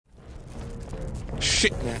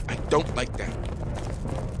Shit, man, I don't like that.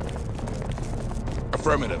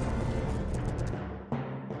 Affirmative.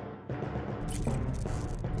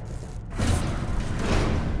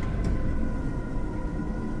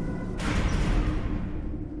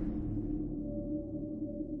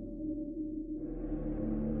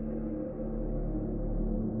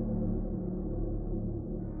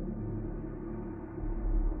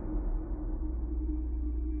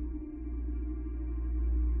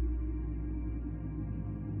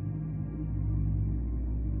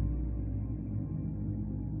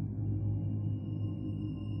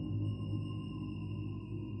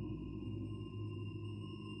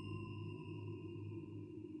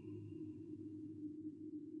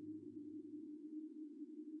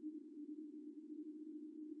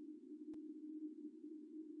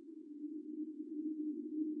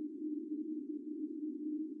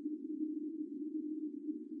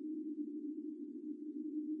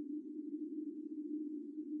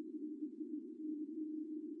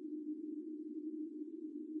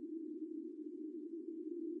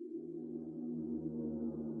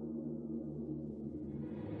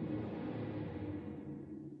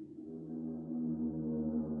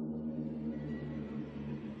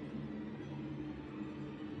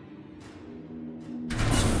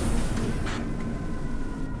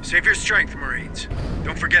 Save your strength, Marines.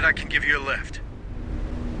 Don't forget I can give you a lift.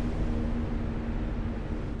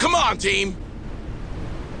 Come on, team!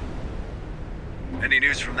 Any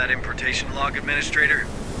news from that importation log, Administrator?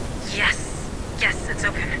 Yes, it's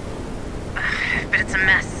open. But it's a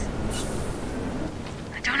mess.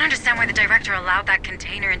 I don't understand why the Director allowed that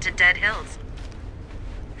container into Dead Hills.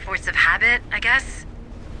 Force of habit, I guess?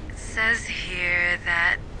 It says here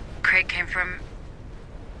that crate came from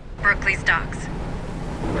Berkeley's docks.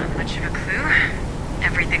 Not much of a clue.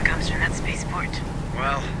 Everything comes from that spaceport.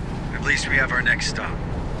 Well, at least we have our next stop.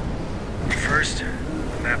 First, a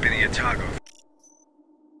map in the Otago.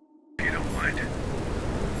 If you don't mind.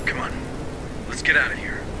 Come on, let's get out of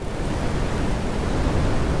here.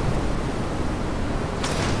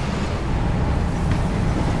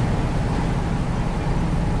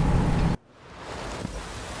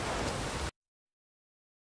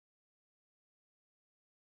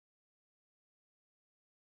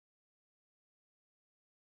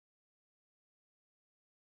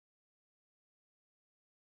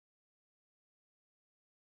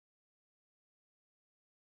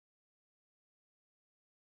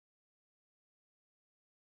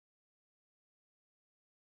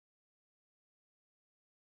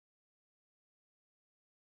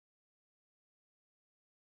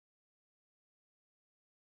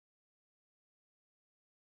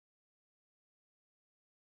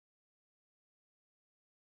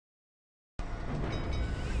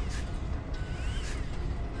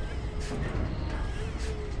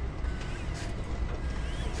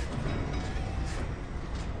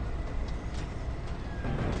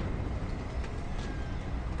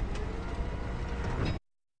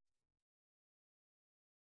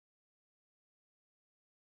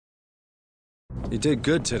 You did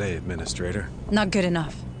good today, Administrator. Not good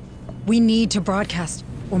enough. We need to broadcast,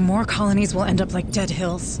 or more colonies will end up like Dead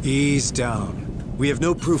Hills. Ease down. We have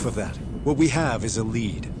no proof of that. What we have is a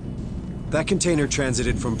lead. That container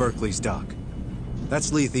transited from Berkeley's dock.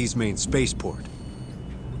 That's Lethe's main spaceport.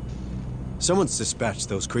 Someone's dispatched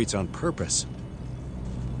those crates on purpose.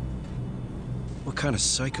 What kind of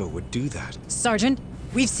psycho would do that? Sergeant,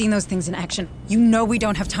 we've seen those things in action. You know we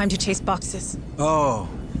don't have time to chase boxes. Oh,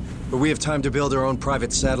 but we have time to build our own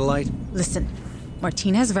private satellite? Listen,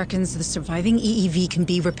 Martinez reckons the surviving EEV can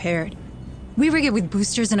be repaired. We rig it with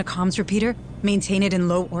boosters and a comms repeater, maintain it in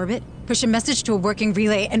low orbit, push a message to a working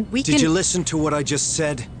relay, and we can— Did you listen to what I just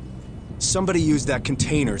said? Somebody used that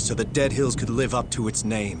container so that Dead Hills could live up to its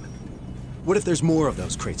name. What if there's more of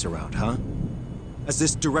those crates around, huh? As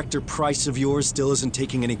this Director Price of yours still isn't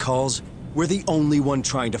taking any calls, we're the only one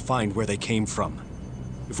trying to find where they came from.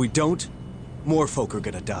 If we don't, more folk are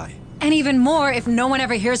gonna die. And even more if no one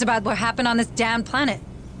ever hears about what happened on this damn planet.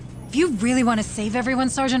 If you really want to save everyone,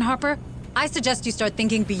 Sergeant Harper, I suggest you start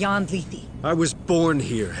thinking beyond Lethe. I was born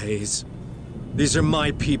here, Hayes. These are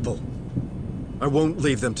my people. I won't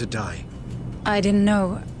leave them to die. I didn't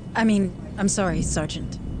know. I mean, I'm sorry,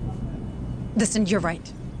 Sergeant. Listen, you're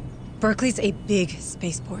right. Berkeley's a big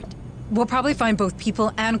spaceport. We'll probably find both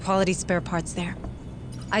people and quality spare parts there.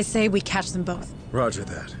 I say we catch them both. Roger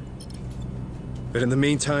that. But in the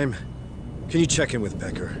meantime, can you check in with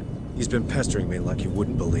Becker? He's been pestering me like you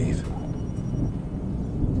wouldn't believe.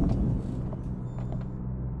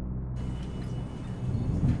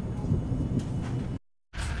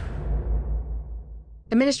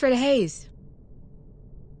 Administrator Hayes.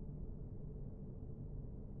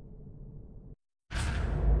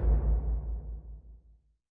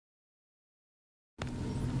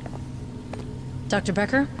 Dr.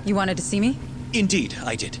 Becker, you wanted to see me? Indeed,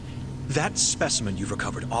 I did. That specimen you've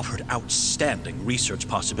recovered offered outstanding research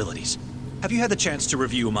possibilities. Have you had the chance to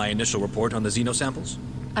review my initial report on the xenosamples?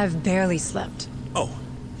 I've barely slept. Oh,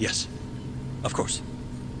 yes. Of course.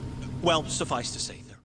 Well, suffice to say,